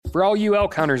For all you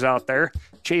elk hunters out there,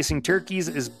 chasing turkeys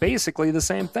is basically the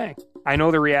same thing. I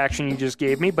know the reaction you just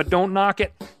gave me, but don't knock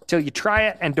it till you try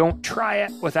it, and don't try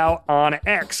it without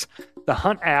OnX. The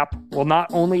Hunt app will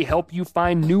not only help you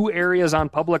find new areas on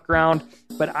public ground,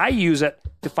 but I use it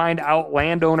to find out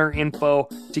landowner info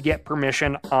to get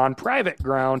permission on private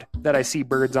ground that I see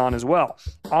birds on as well.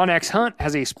 OnX Hunt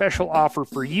has a special offer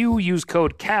for you. Use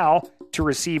code CAL to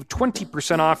receive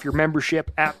 20% off your membership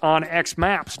at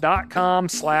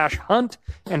onxmaps.com/hunt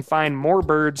and find more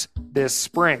birds this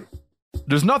spring.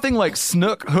 There's nothing like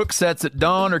snook hook sets at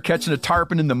dawn or catching a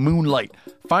tarpon in the moonlight.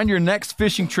 Find your next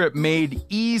fishing trip made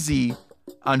easy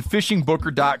on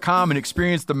fishingbooker.com and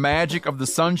experience the magic of the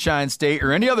Sunshine State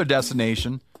or any other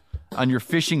destination on your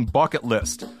fishing bucket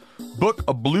list. Book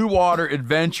a blue water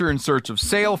adventure in search of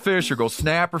sailfish or go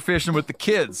snapper fishing with the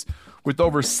kids. With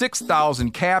over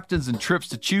 6,000 captains and trips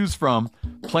to choose from,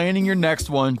 planning your next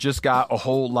one just got a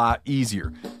whole lot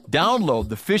easier. Download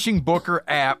the Fishing Booker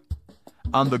app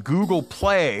on the Google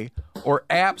Play or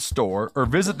App Store, or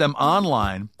visit them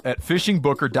online at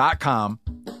fishingbooker.com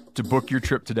to book your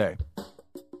trip today.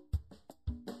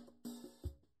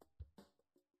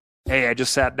 Hey, I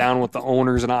just sat down with the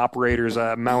owners and operators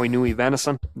at Maui Nui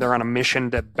Venison. They're on a mission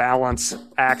to balance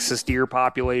axis deer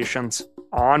populations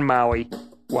on Maui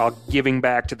while giving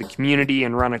back to the community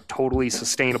and run a totally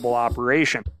sustainable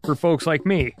operation. For folks like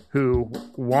me who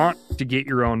want to get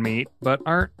your own meat but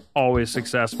aren't always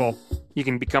successful, you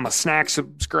can become a snack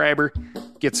subscriber,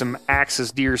 get some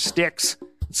axis deer sticks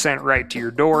sent right to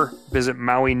your door. Visit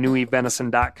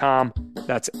MauiNuiVenison.com.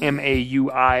 That's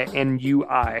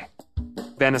MAUINUI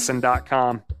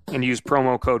venison.com and use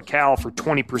promo code CAL for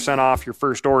 20% off your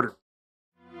first order.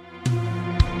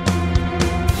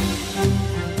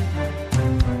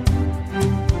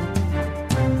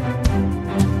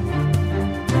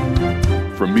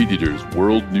 From MeatEater's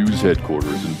World News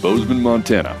Headquarters in Bozeman,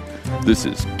 Montana, this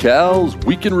is Cal's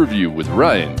Week in Review with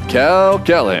Ryan Cal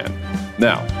Callahan.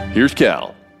 Now, here's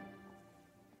Cal.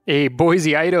 A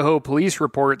Boise, Idaho police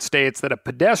report states that a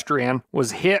pedestrian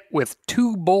was hit with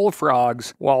 2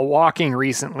 bullfrogs while walking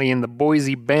recently in the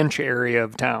Boise Bench area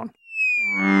of town.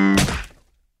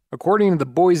 According to the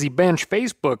Boise Bench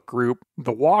Facebook group,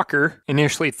 the walker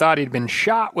initially thought he'd been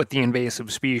shot with the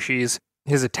invasive species.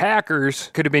 His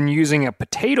attackers could have been using a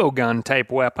potato gun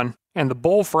type weapon and the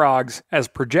bullfrogs as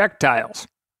projectiles.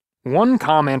 One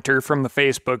commenter from the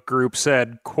Facebook group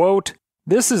said, quote,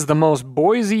 "This is the most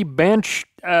Boise Bench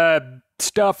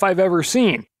stuff I've ever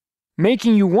seen,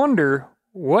 making you wonder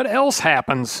what else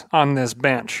happens on this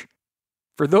bench."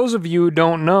 For those of you who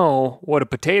don't know what a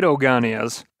potato gun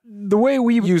is, the way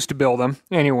we used to build them,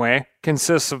 anyway,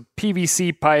 consists of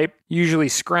PVC pipe, usually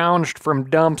scrounged from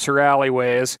dumps or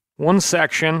alleyways. One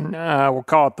section, we'll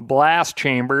call it the blast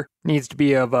chamber, needs to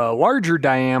be of a larger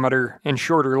diameter and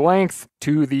shorter length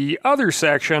to the other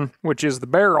section, which is the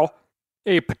barrel.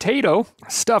 A potato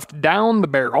stuffed down the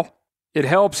barrel. It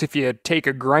helps if you take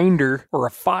a grinder or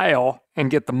a file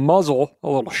and get the muzzle a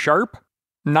little sharp.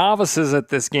 Novices at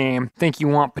this game think you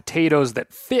want potatoes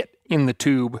that fit in the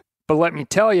tube, but let me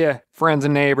tell you, friends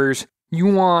and neighbors, you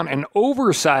want an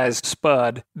oversized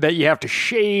spud that you have to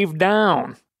shave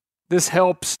down. This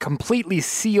helps completely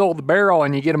seal the barrel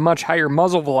and you get a much higher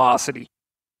muzzle velocity.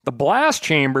 The blast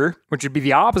chamber, which would be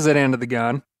the opposite end of the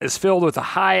gun, is filled with a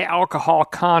high alcohol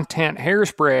content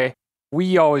hairspray.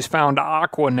 We always found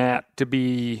Aquanet to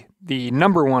be the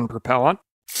number one propellant.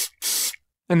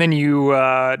 And then you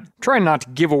try not to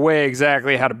give away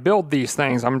exactly how to build these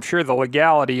things. I'm sure the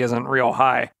legality isn't real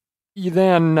high. You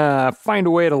then find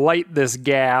a way to light this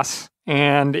gas,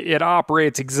 and it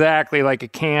operates exactly like a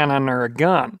cannon or a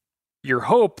gun. Your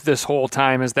hope this whole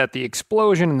time is that the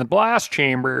explosion in the blast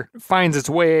chamber finds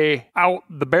its way out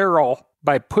the barrel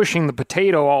by pushing the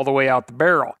potato all the way out the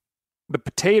barrel. The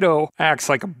potato acts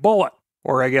like a bullet,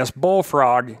 or I guess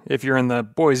bullfrog if you're in the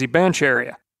Boise Bench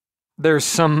area. There's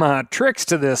some tricks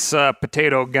to this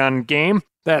potato gun game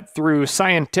that through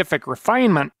scientific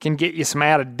refinement can get you some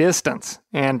added distance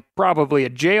and probably a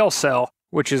jail cell,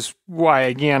 which is why,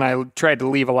 again, I tried to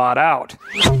leave a lot out.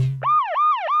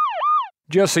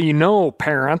 Just so you know,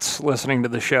 parents listening to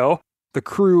the show, the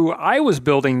crew I was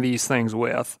building these things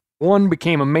with, one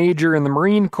became a major in the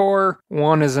Marine Corps,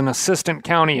 one is an assistant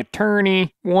county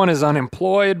attorney, one is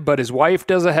unemployed, but his wife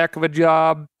does a heck of a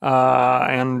job,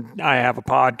 and I have a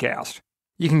podcast.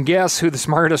 You can guess who the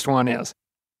smartest one is.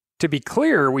 To be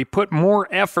clear, we put more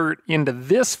effort into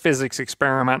this physics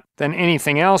experiment than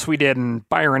anything else we did in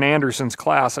Byron Anderson's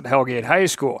class at Hellgate High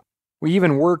School. We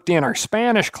even worked in our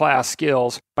Spanish class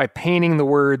skills by painting the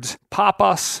words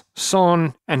papas,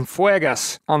 son, and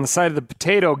fuegas on the side of the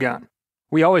potato gun.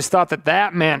 We always thought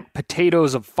that meant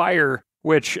potatoes of fire,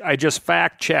 which I just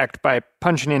fact-checked by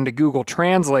punching into Google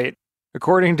Translate.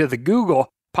 According to the Google,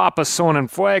 papas son en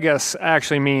fuegas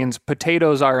actually means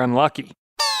potatoes are unlucky,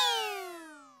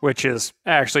 which is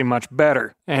actually much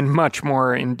better and much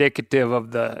more indicative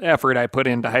of the effort I put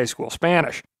into high school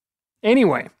Spanish.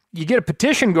 Anyway, you get a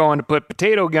petition going to put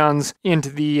potato guns into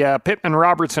the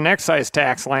Pittman-Robertson excise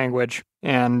tax language,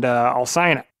 and I'll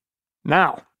sign it.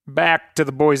 Now, back to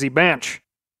the Boise bench.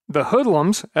 The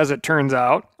hoodlums, as it turns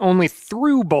out, only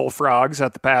threw bullfrogs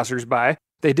at the passersby.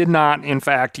 They did not, in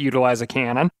fact, utilize a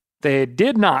cannon. They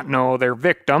did not know their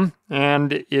victim,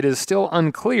 and it is still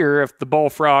unclear if the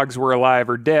bullfrogs were alive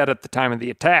or dead at the time of the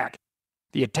attack.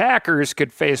 The attackers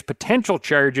could face potential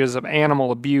charges of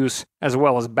animal abuse as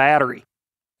well as battery.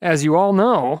 As you all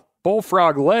know,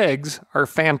 bullfrog legs are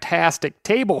fantastic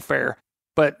table fare,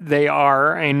 but they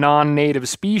are a non-native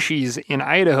species in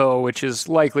Idaho, which is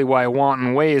likely why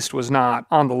wanton waste was not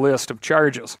on the list of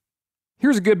charges.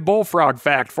 Here's a good bullfrog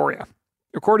fact for you.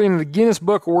 According to the Guinness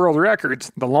Book of World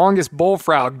Records, the longest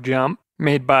bullfrog jump,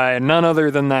 made by none other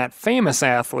than that famous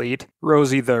athlete,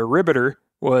 Rosie the Riveter,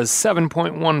 was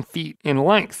 7.1 feet in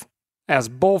length. As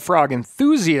bullfrog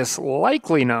enthusiasts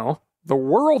likely know, the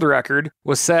world record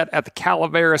was set at the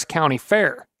Calaveras County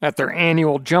Fair at their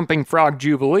annual Jumping Frog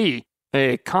Jubilee,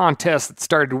 a contest that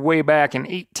started way back in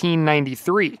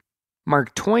 1893.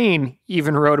 Mark Twain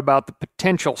even wrote about the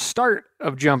potential start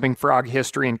of jumping frog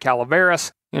history in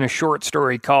Calaveras in a short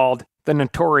story called The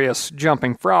Notorious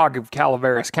Jumping Frog of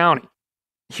Calaveras County.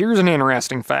 Here's an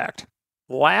interesting fact.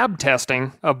 Lab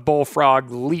testing of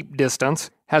bullfrog leap distance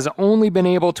has only been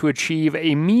able to achieve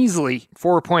a measly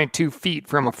 4.2 feet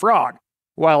from a frog,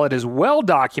 while it is well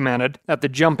documented at the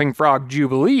Jumping Frog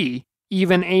Jubilee,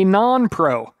 even a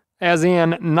non-pro, as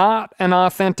in not an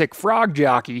authentic frog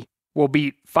jockey, will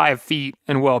beat 5 feet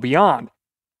and well beyond.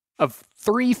 Of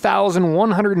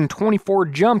 3,124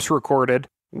 jumps recorded,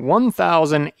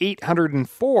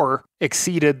 1,804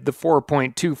 exceeded the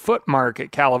 4.2 foot mark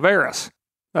at Calaveras.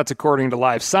 That's according to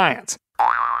Live Science.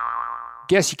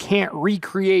 Guess you can't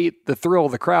recreate the thrill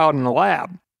of the crowd in the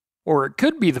lab. Or it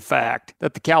could be the fact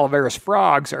that the Calaveras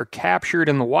frogs are captured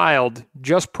in the wild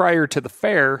just prior to the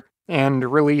fair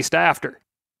and released after.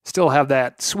 Still have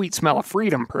that sweet smell of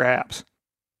freedom, perhaps.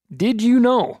 Did you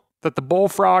know that the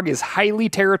bullfrog is highly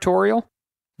territorial?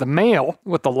 The male,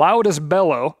 with the loudest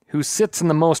bellow, who sits in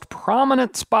the most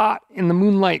prominent spot in the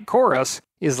Moonlight Chorus,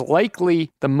 is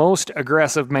likely the most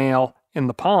aggressive male in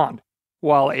the pond,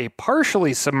 while a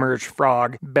partially submerged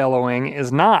frog bellowing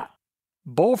is not.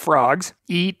 Bullfrogs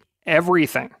eat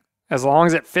everything, as long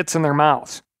as it fits in their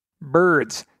mouths.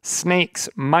 Birds, snakes,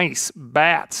 mice,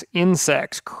 bats,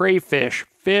 insects, crayfish,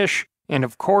 fish, and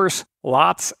of course,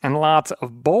 lots and lots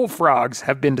of bullfrogs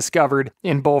have been discovered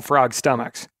in bullfrog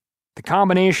stomachs. The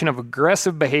combination of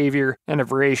aggressive behavior and a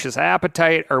voracious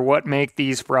appetite are what make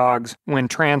these frogs, when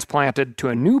transplanted to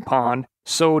a new pond,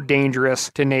 so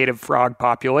dangerous to native frog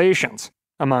populations,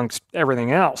 amongst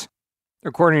everything else.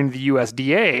 According to the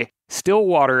USDA, still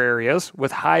water areas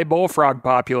with high bullfrog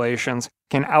populations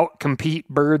can outcompete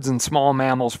birds and small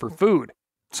mammals for food.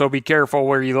 So be careful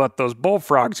where you let those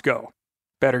bullfrogs go.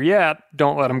 Better yet,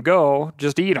 don't let them go,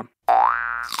 just eat them.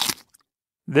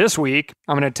 This week,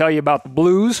 I'm going to tell you about the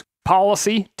blues,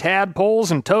 policy,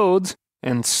 tadpoles, and toads,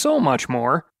 and so much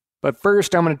more. But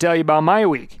first, I'm going to tell you about my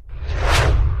week.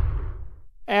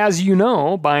 As you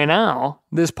know by now,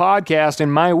 this podcast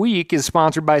in my week is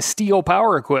sponsored by Steel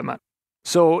Power Equipment.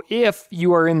 So if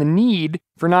you are in the need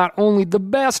for not only the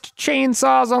best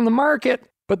chainsaws on the market,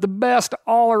 but the best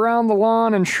all-around the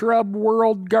lawn and shrub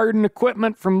world garden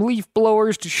equipment, from leaf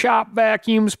blowers to shop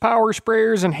vacuums, power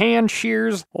sprayers and hand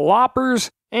shears,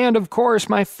 loppers, and of course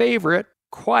my favorite,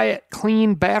 quiet,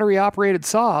 clean, battery-operated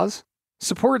saws,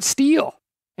 support Steel.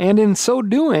 And in so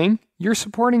doing, you're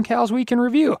supporting Cal's Week in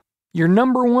Review, your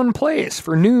number one place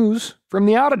for news from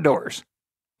the outdoors.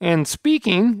 And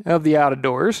speaking of the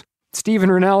outdoors, Stephen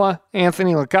Ranella,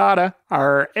 Anthony Licata,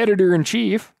 our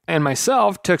editor-in-chief, and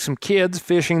myself took some kids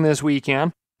fishing this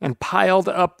weekend and piled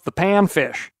up the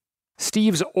panfish.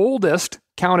 Steve's oldest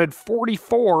counted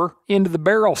 44 into the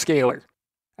barrel scaler.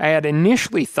 I had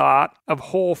initially thought of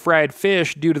whole fried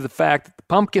fish due to the fact that the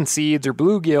pumpkin seeds or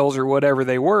bluegills or whatever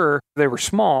they were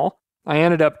small. I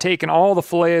ended up taking all the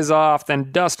fillets off,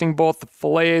 then dusting both the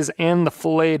fillets and the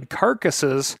filleted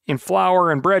carcasses in flour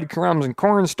and breadcrumbs and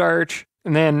cornstarch,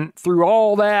 and then threw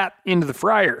all that into the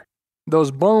fryer.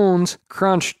 Those bones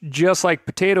crunched just like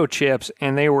potato chips,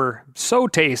 and they were so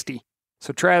tasty.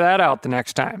 So try that out the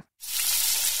next time.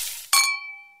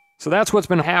 So that's what's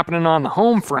been happening on the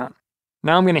home front.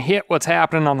 Now I'm going to hit what's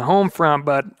happening on the home front,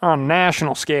 but on a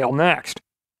national scale next.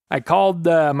 I called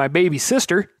my baby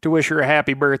sister to wish her a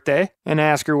happy birthday and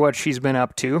ask her what she's been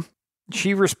up to.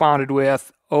 She responded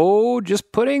with, "Oh,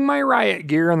 just putting my riot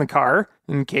gear in the car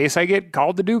in case I get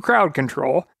called to do crowd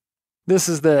control." This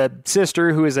is the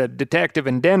sister who is a detective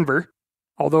in Denver.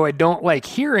 Although I don't like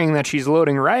hearing that she's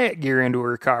loading riot gear into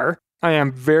her car, I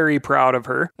am very proud of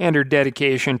her and her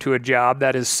dedication to a job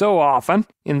that is so often,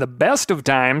 in the best of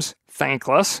times,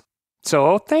 thankless.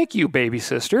 So thank you, baby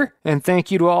sister, and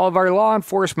thank you to all of our law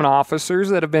enforcement officers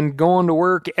that have been going to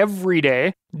work every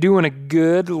day, doing a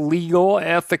good, legal,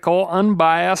 ethical,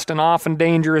 unbiased, and often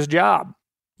dangerous job.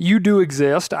 You do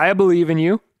exist. I believe in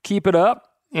you. Keep it up.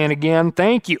 And again,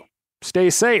 thank you.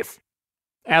 Stay safe.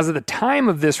 As of the time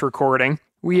of this recording,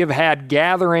 we have had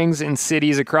gatherings in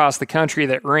cities across the country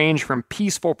that range from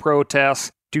peaceful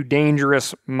protests to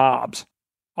dangerous mobs.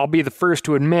 I'll be the first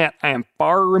to admit I am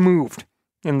far removed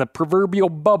in the proverbial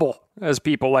bubble, as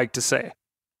people like to say.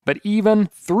 But even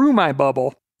through my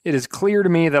bubble, it is clear to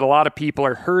me that a lot of people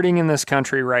are hurting in this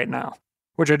country right now,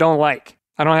 which I don't like.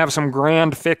 I don't have some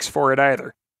grand fix for it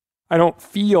either. I don't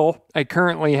feel I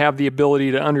currently have the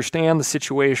ability to understand the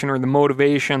situation or the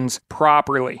motivations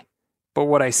properly. But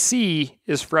what I see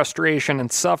is frustration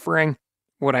and suffering.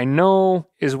 What I know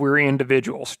is we're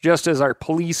individuals, just as our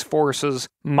police forces,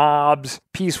 mobs,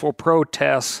 peaceful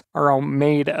protests are all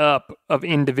made up of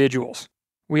individuals.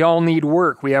 We all need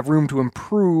work. We have room to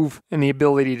improve and the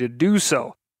ability to do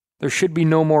so. There should be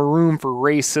no more room for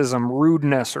racism,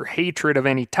 rudeness, or hatred of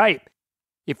any type.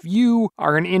 If you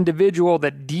are an individual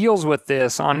that deals with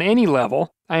this on any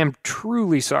level, I am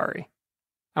truly sorry.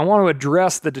 I want to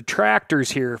address the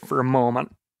detractors here for a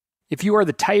moment. If you are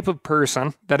the type of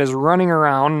person that is running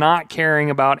around not caring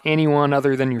about anyone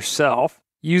other than yourself,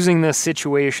 using this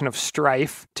situation of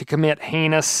strife to commit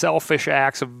heinous, selfish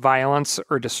acts of violence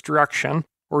or destruction,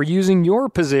 or using your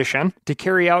position to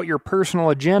carry out your personal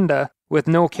agenda with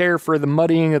no care for the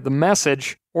muddying of the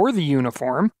message or the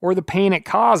uniform or the pain it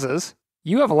causes,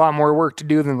 you have a lot more work to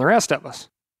do than the rest of us.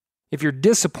 If you're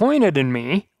disappointed in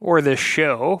me or this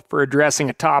show for addressing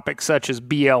a topic such as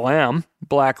BLM,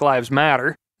 Black Lives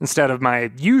Matter, instead of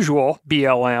my usual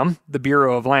BLM, the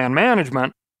Bureau of Land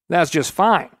Management, that's just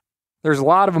fine. There's a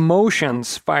lot of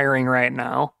emotions firing right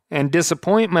now, and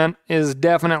disappointment is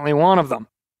definitely one of them.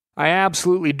 I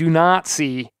absolutely do not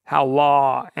see how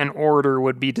law and order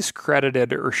would be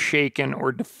discredited or shaken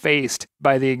or defaced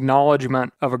by the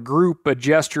acknowledgement of a group, a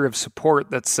gesture of support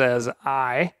that says,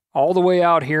 I, all the way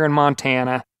out here in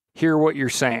Montana, hear what you're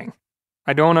saying.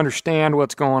 I don't understand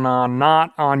what's going on,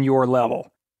 not on your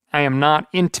level. I am not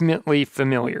intimately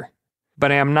familiar,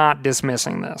 but I am not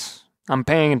dismissing this. I'm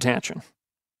paying attention.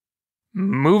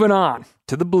 Moving on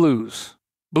to the blues.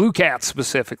 Blue cats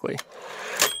specifically.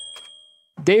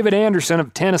 David Anderson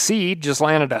of Tennessee just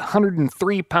landed a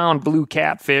 103-pound blue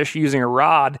catfish using a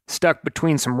rod stuck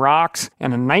between some rocks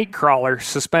and a night crawler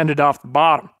suspended off the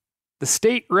bottom. The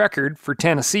state record for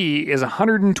Tennessee is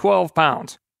 112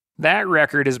 pounds. That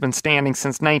record has been standing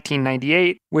since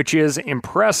 1998, which is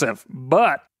impressive,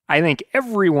 but I think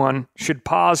everyone should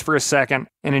pause for a second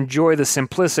and enjoy the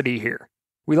simplicity here.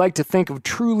 We like to think of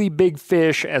truly big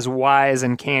fish as wise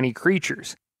and canny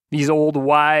creatures. These old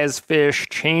wise fish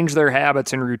change their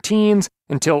habits and routines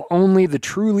until only the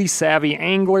truly savvy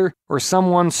angler or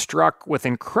someone struck with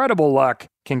incredible luck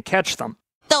can catch them.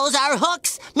 Those are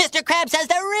hooks! Mr. Crab says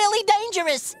they're really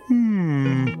dangerous!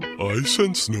 I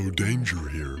sense no danger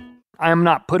here. I am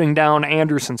not putting down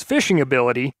Anderson's fishing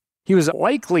ability. He was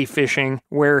likely fishing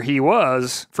where he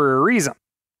was for a reason.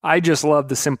 I just love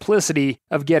the simplicity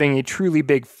of getting a truly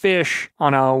big fish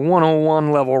on a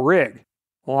 101 level rig.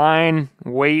 Line,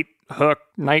 weight, hook,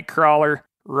 night crawler,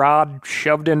 rod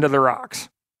shoved into the rocks.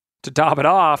 To top it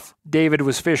off, David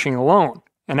was fishing alone,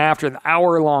 and after the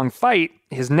hour-long fight,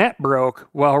 his net broke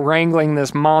while wrangling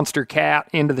this monster cat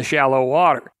into the shallow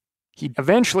water. He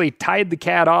eventually tied the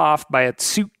cat off by its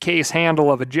suitcase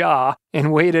handle of a jaw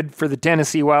and waited for the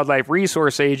Tennessee Wildlife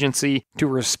Resource Agency to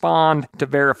respond to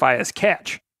verify his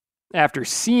catch. After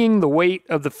seeing the weight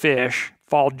of the fish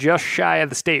fall just shy of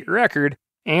the state record,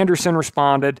 Anderson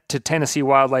responded to Tennessee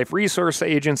Wildlife Resource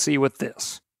Agency with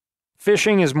this: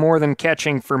 "Fishing is more than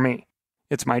catching for me.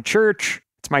 It's my church,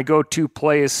 it's my go-to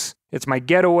place, it's my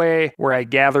getaway where I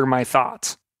gather my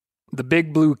thoughts." The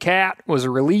big blue cat was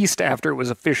released after it was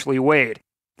officially weighed.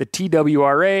 The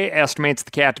TWRA estimates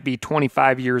the cat to be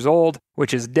 25 years old,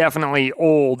 which is definitely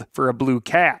old for a blue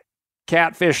cat.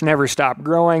 Catfish never stop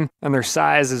growing, and their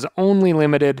size is only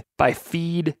limited by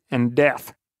feed and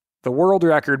death. The world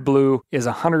record blue is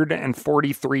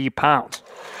 143 pounds.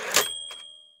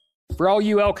 For all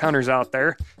you elk hunters out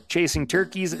there, chasing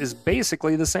turkeys is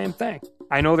basically the same thing.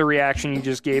 I know the reaction you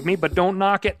just gave me, but don't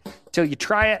knock it till you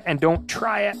try it, and don't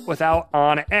try it without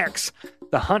OnX.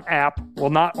 The Hunt app will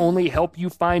not only help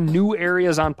you find new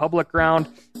areas on public ground,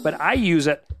 but I use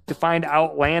it to find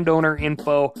out landowner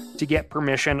info to get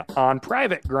permission on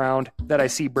private ground that I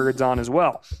see birds on as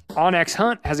well. OnX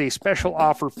Hunt has a special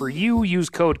offer for you.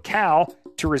 Use code CAL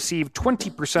to receive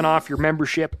 20% off your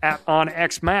membership at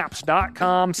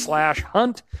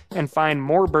onxmaps.com/hunt and find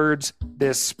more birds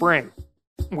this spring.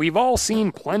 We've all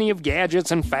seen plenty of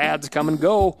gadgets and fads come and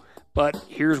go, but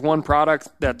here's one product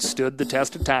that stood the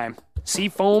test of time.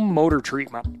 Seafoam motor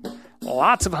treatment.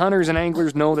 Lots of hunters and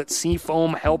anglers know that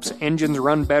Seafoam helps engines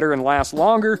run better and last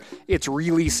longer. It's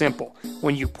really simple.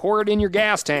 When you pour it in your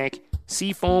gas tank,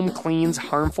 Seafoam cleans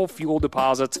harmful fuel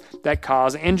deposits that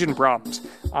cause engine problems.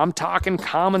 I'm talking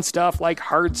common stuff like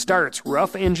hard starts,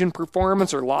 rough engine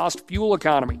performance, or lost fuel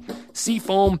economy.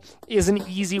 Seafoam is an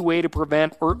easy way to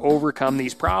prevent or overcome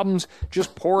these problems.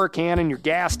 Just pour a can in your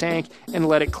gas tank and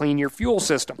let it clean your fuel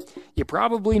system. You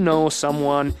probably know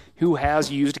someone who has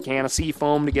used a can of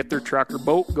Seafoam to get their truck or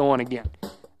boat going again.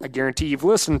 I guarantee you've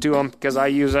listened to them because I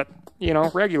use it,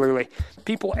 regularly.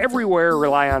 People everywhere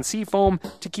rely on Seafoam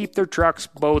to keep their trucks,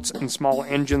 boats, and small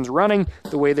engines running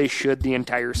the way they should the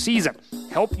entire season.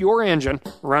 Help your engine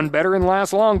run better and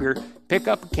last longer. Pick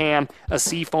up a can of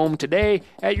Seafoam today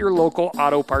at your local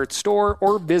auto parts store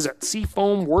or visit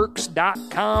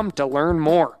seafoamworks.com to learn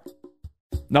more.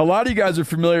 Now, a lot of you guys are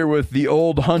familiar with the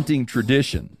old hunting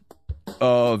tradition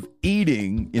of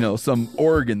eating, some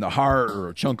organ, the heart or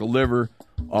a chunk of liver,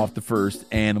 off the first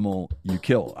animal you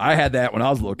kill. I had that when I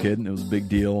was a little kid, and it was a big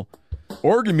deal.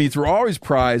 Organ meats were always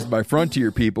prized by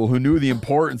frontier people who knew the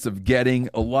importance of getting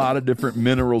a lot of different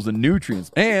minerals and nutrients.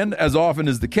 And, as often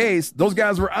is the case, those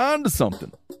guys were onto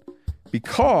something.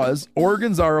 Because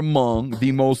organs are among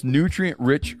the most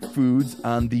nutrient-rich foods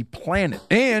on the planet.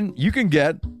 And you can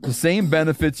get the same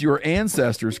benefits your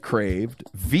ancestors craved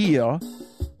via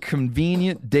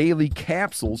convenient daily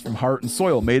capsules from Heart and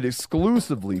Soil, made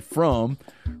exclusively from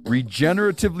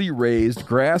regeneratively raised,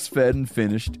 grass-fed, and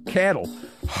finished cattle.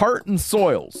 Heart and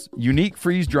Soil's unique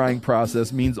freeze-drying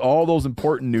process means all those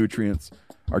important nutrients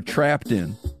are trapped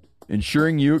in,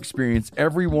 ensuring you experience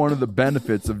every one of the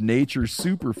benefits of nature's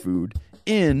superfood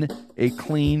in a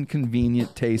clean,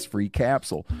 convenient, taste-free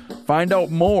capsule. Find out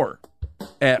more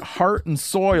at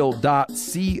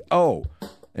heartandsoil.co.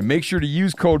 And make sure to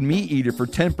use code MeatEater for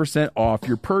 10% off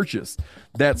your purchase.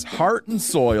 That's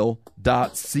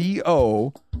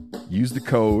heartandsoil.co. Use the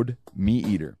code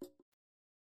MeatEater.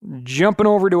 Jumping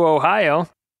over to Ohio.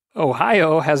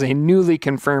 Ohio has a newly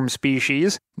confirmed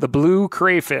species, the blue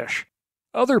crayfish.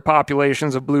 Other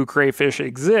populations of blue crayfish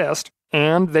exist,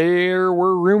 and there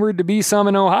were rumored to be some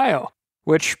in Ohio,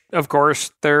 which, of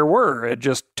course, there were. It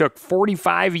just took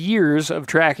 45 years of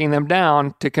tracking them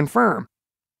down to confirm.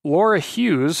 Laura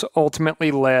Hughes ultimately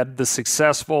led the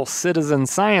successful citizen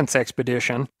science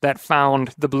expedition that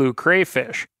found the blue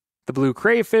crayfish. The blue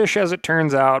crayfish, as it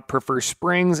turns out, prefer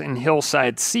springs and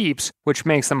hillside seeps, which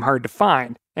makes them hard to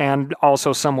find, and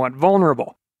also somewhat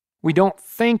vulnerable. We don't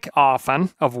think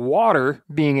often of water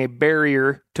being a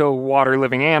barrier to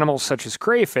water-living animals such as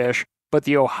crayfish, but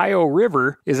the Ohio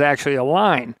River is actually a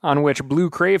line on which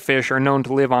blue crayfish are known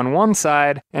to live on one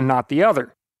side and not the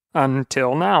other.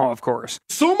 Until now, of course.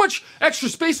 So much extra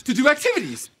space to do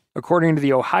activities! According to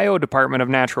the Ohio Department of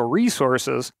Natural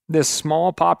Resources, this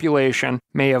small population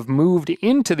may have moved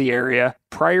into the area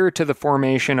prior to the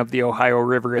formation of the Ohio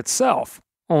River itself,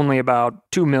 only about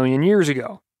 2 million years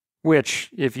ago.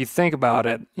 Which, if you think about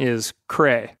it, is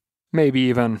cray. Maybe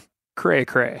even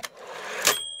cray-cray.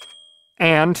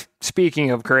 And,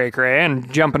 speaking of cray-cray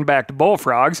and jumping back to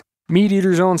bullfrogs,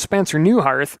 MeatEater's own Spencer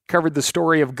Neuharth covered the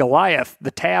story of Goliath, the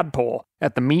tadpole,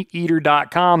 at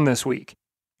themeateater.com this week.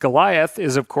 Goliath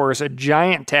is, of course, a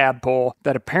giant tadpole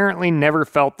that apparently never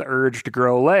felt the urge to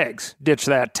grow legs, ditch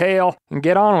that tail, and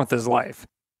get on with his life.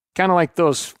 Kind of like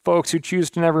those folks who choose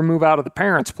to never move out of the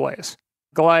parents' place.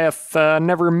 Goliath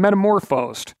never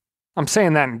metamorphosed. I'm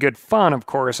saying that in good fun, of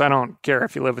course. I don't care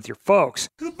if you live with your folks.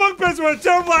 The bunk beds were a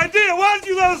terrible idea! Why did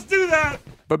you let us do that?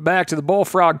 But back to the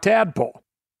bullfrog tadpole.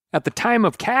 At the time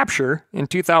of capture, in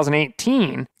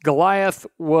 2018, Goliath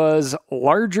was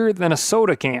larger than a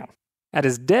soda can. At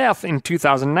his death in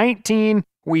 2019,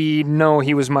 we know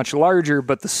he was much larger,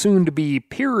 but the soon-to-be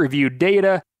peer-reviewed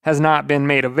data has not been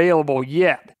made available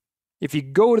yet. If you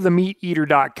go to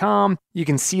themeateater.com, you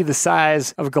can see the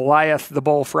size of Goliath the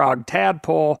bullfrog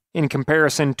tadpole in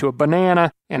comparison to a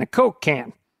banana and a Coke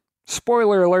can.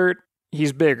 Spoiler alert,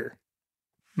 he's bigger.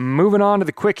 Moving on to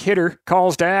the quick hitter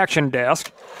calls to action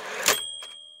desk.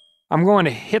 I'm going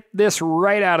to hit this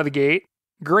right out of the gate.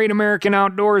 Great American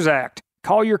Outdoors Act.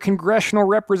 Call your congressional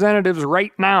representatives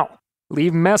right now.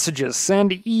 Leave messages,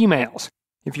 send emails.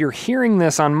 If you're hearing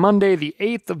this on Monday, the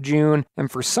 8th of June,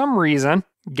 and for some reason,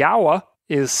 GAWA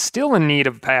is still in need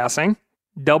of passing,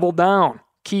 double down.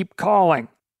 Keep calling.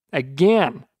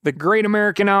 Again, the Great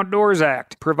American Outdoors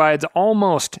Act provides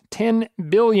almost $10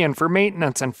 billion for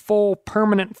maintenance and full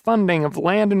permanent funding of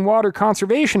Land and Water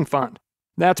Conservation Fund.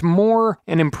 That's more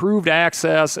and improved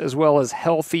access as well as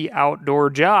healthy outdoor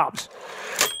jobs.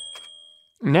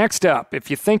 Next up, if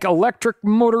you think electric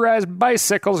motorized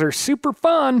bicycles are super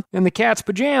fun in the cat's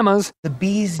pajamas, The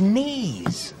bee's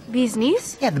knees. Bee's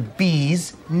knees? Yeah, the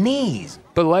bee's knees.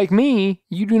 but like me,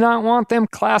 you do not want them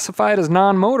classified as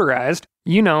non-motorized,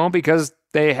 because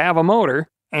they have a motor,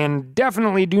 and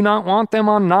definitely do not want them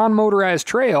on non-motorized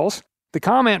trails, the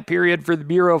comment period for the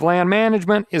Bureau of Land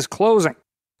Management is closing.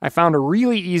 I found a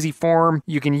really easy form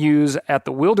you can use at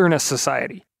the Wilderness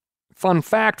Society. Fun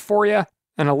fact for you,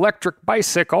 an electric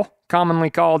bicycle, commonly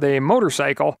called a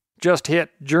motorcycle, just hit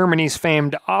Germany's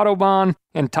famed Autobahn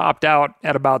and topped out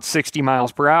at about 60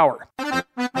 miles per hour.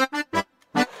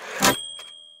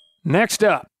 Next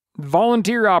up,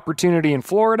 volunteer opportunity in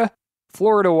Florida.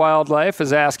 Florida Wildlife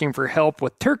is asking for help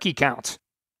with turkey counts.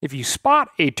 If you spot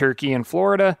a turkey in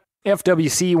Florida,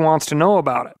 FWC wants to know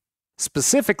about it.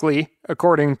 Specifically,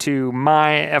 according to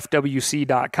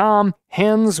myfwc.com,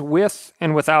 hens with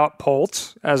and without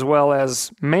poults, as well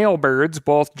as male birds,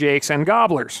 both jakes and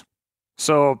gobblers.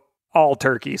 So, all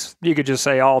turkeys. You could just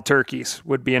say all turkeys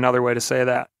would be another way to say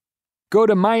that. Go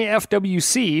to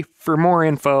myfwc for more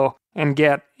info and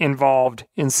get involved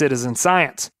in citizen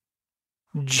science.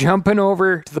 Jumping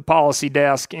over to the policy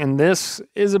desk, and this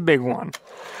is a big one.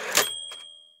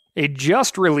 A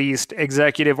just-released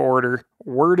executive order,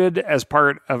 worded as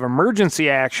part of emergency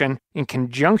action in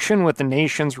conjunction with the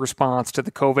nation's response to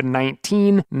the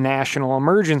COVID-19 national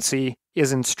emergency,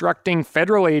 is instructing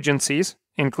federal agencies,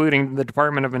 including the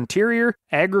Department of Interior,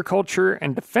 Agriculture,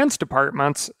 and Defense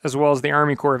Departments, as well as the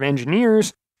Army Corps of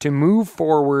Engineers, to move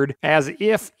forward as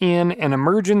if in an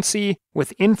emergency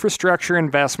with infrastructure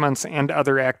investments and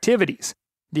other activities.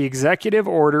 The executive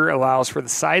order allows for the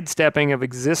sidestepping of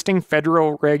existing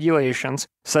federal regulations,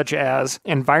 such as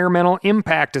Environmental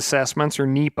Impact Assessments, or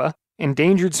NEPA,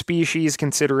 Endangered Species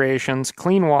Considerations,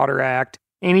 Clean Water Act,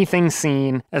 anything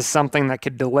seen as something that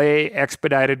could delay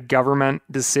expedited government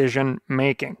decision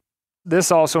making. This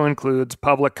also includes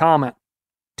public comment.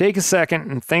 Take a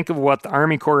second and think of what the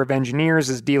Army Corps of Engineers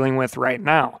is dealing with right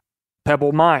now.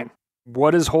 Pebble Mine.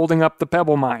 What is holding up the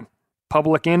Pebble Mine?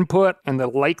 Public input and the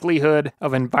likelihood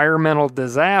of environmental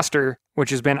disaster,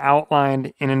 which has been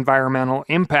outlined in environmental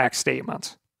impact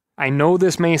statements. I know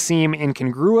this may seem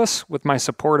incongruous with my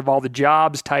support of all the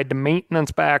jobs tied to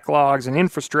maintenance backlogs and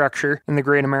infrastructure in the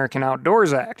Great American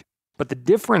Outdoors Act, but the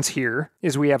difference here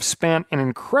is we have spent an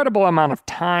incredible amount of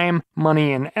time,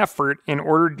 money, and effort in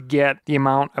order to get the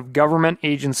amount of government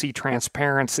agency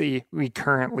transparency we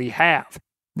currently have.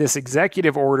 This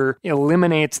executive order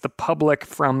eliminates the public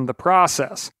from the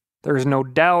process. There is no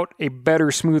doubt a better,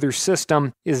 smoother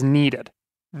system is needed.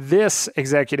 This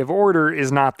executive order is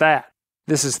not that.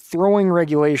 This is throwing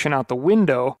regulation out the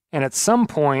window, and at some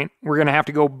point, we're going to have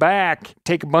to go back,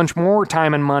 take a bunch more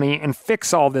time and money, and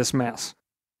fix all this mess.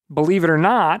 Believe it or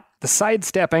not, the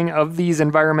sidestepping of these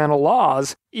environmental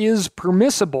laws is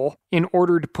permissible in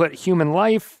order to put human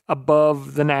life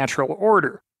above the natural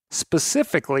order,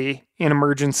 specifically in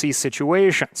emergency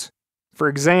situations. For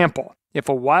example, if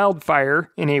a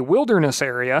wildfire in a wilderness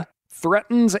area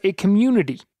threatens a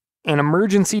community, an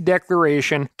emergency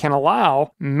declaration can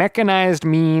allow mechanized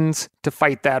means to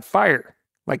fight that fire,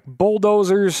 like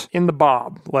bulldozers in the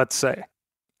Bob, let's say.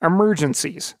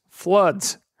 Emergencies,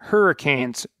 floods,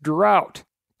 hurricanes, drought,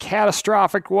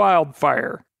 catastrophic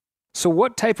wildfire. So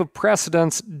what type of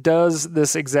precedents does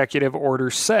this executive order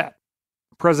set?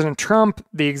 President Trump,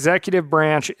 the executive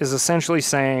branch, is essentially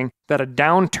saying that a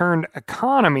downturned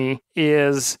economy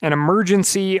is an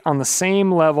emergency on the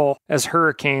same level as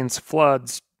hurricanes,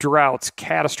 floods, droughts,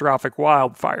 catastrophic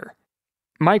wildfire.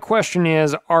 My question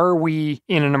is, are we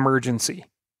in an emergency?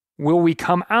 Will we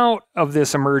come out of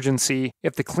this emergency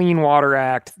if the Clean Water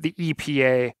Act, the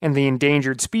EPA, and the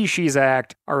Endangered Species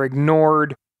Act are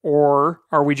ignored, or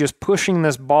are we just pushing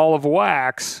this ball of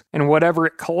wax and whatever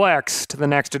it collects to the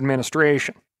next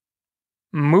administration?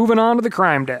 Moving on to the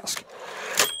crime desk.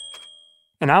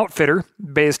 An outfitter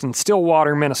based in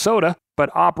Stillwater, Minnesota, but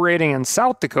operating in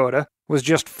South Dakota, was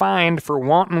just fined for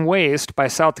wanton waste by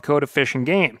South Dakota Fish and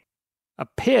Game. A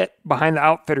pit behind the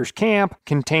outfitter's camp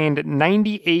contained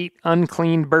 98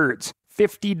 uncleaned birds,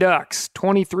 50 ducks,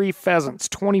 23 pheasants,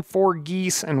 24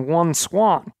 geese, and 1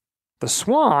 swan. The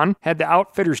swan had the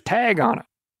outfitter's tag on it.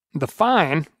 The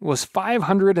fine was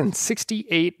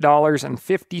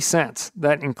 $568.50.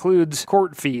 That includes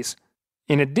court fees.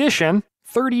 In addition,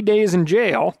 30 days in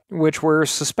jail, which were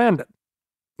suspended.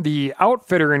 The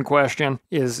outfitter in question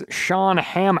is Sean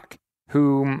Hammock,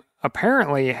 whom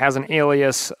apparently has an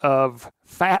alias of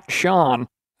Fat Sean,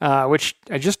 which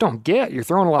I just don't get. You're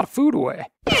throwing a lot of food away.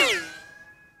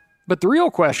 But the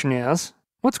real question is,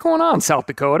 what's going on, South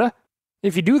Dakota?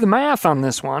 If you do the math on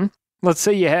this one, let's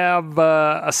say you have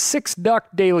a 6 duck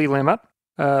daily limit,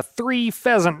 a 3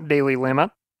 pheasant daily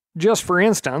limit. Just for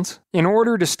instance, in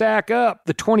order to stack up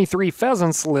the 23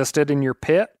 pheasants listed in your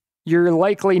pit, you're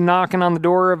likely knocking on the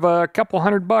door of a couple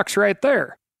 $100 right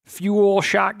there. Fuel,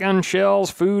 shotgun shells,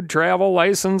 food, travel,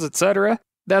 license, etc.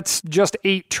 That's just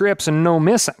 8 trips and no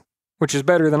missing, which is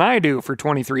better than I do for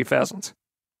 23 pheasants.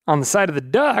 On the side of the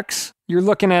ducks, you're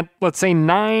looking at, let's say,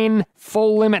 9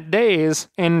 full limit days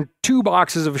and 2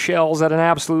 boxes of shells at an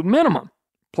absolute minimum.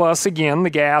 Plus, again, the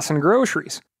gas and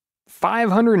groceries.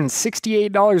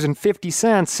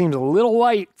 $568.50 seems a little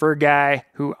light for a guy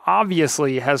who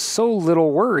obviously has so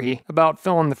little worry about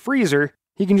filling the freezer,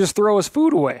 he can just throw his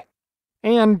food away.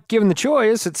 And given the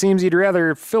choice, it seems he'd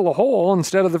rather fill a hole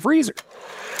instead of the freezer.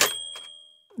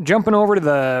 Jumping over to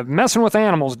the Messing with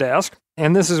Animals desk,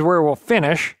 and this is where we'll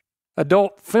finish,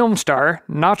 adult film star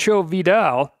Nacho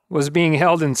Vidal was being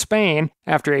held in Spain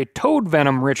after a toad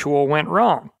venom ritual went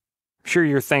wrong. I'm sure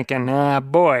you're thinking,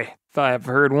 boy, if I've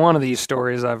heard one of these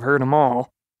stories, I've heard them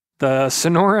all. The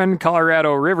Sonoran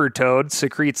Colorado river toad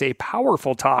secretes a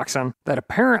powerful toxin that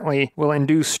apparently will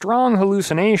induce strong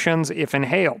hallucinations if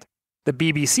inhaled. The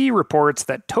BBC reports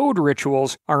that toad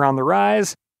rituals are on the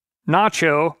rise.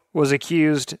 Nacho was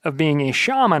accused of being a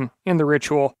shaman in the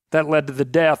ritual that led to the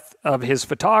death of his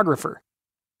photographer.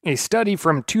 A study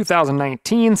from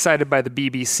 2019 cited by the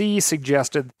BBC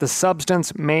suggested the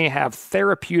substance may have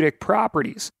therapeutic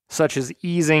properties, such as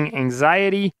easing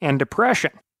anxiety and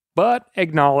depression, but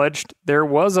acknowledged there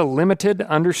was a limited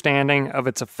understanding of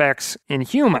its effects in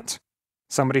humans.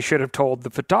 Somebody should have told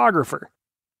the photographer.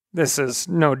 This is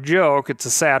no joke, it's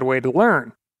a sad way to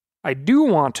learn. I do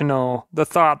want to know the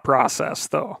thought process,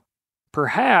 though.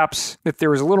 Perhaps, if there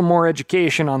was a little more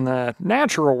education on the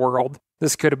natural world,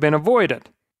 this could have been avoided.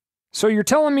 So you're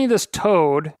telling me this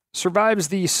toad survives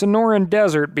the Sonoran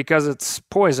Desert because it's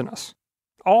poisonous.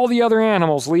 All the other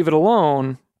animals leave it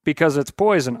alone because it's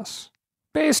poisonous.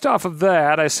 Based off of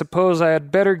that, I suppose I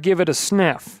had better give it a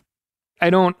sniff. I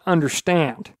don't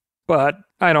understand, but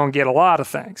I don't get a lot of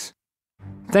things.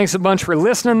 Thanks a bunch for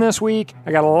listening this week.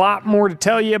 I got a lot more to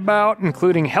tell you about,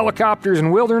 including helicopters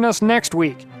and wilderness next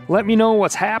week. Let me know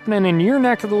what's happening in your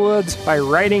neck of the woods by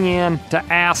writing in to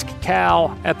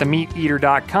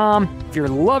askcal@themeateater.com. If you're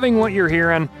loving what you're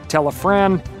hearing, tell a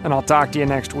friend, and I'll talk to you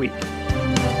next week.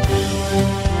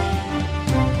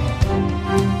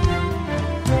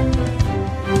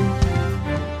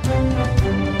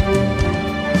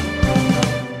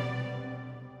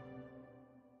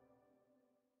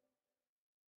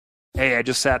 Hey, I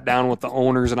just sat down with the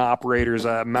owners and operators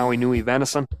of Maui Nui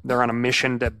Venison. They're on a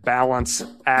mission to balance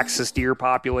axis deer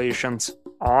populations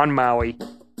on Maui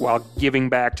while giving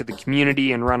back to the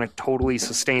community and run a totally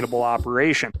sustainable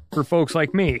operation. For folks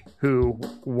like me who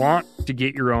want to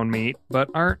get your own meat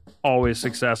but aren't always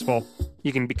successful,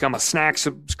 you can become a snack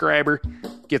subscriber,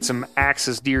 get some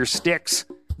axis deer sticks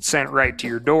sent right to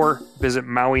your door. Visit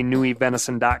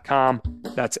MauiNuiVenison.com.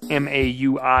 That's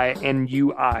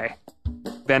MAUINUI.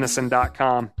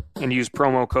 venison.com and use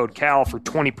promo code CAL for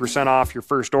 20% off your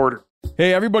first order.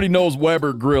 Hey, everybody knows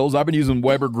Weber grills. I've been using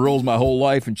Weber grills my whole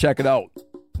life, and check it out.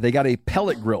 They got a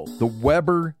pellet grill, the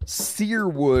Weber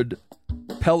Searwood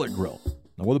pellet grill.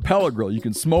 Now, with a pellet grill, you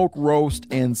can smoke, roast,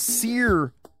 and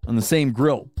sear on the same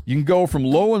grill. You can go from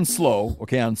low and slow,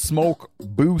 on smoke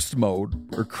boost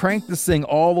mode, or crank this thing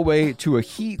all the way to a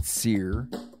heat sear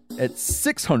at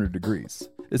 600 degrees.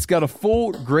 It's got a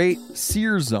full great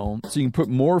sear zone so you can put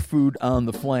more food on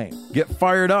the flame. Get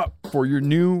fired up for your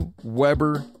new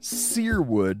Weber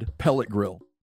Searwood pellet grill.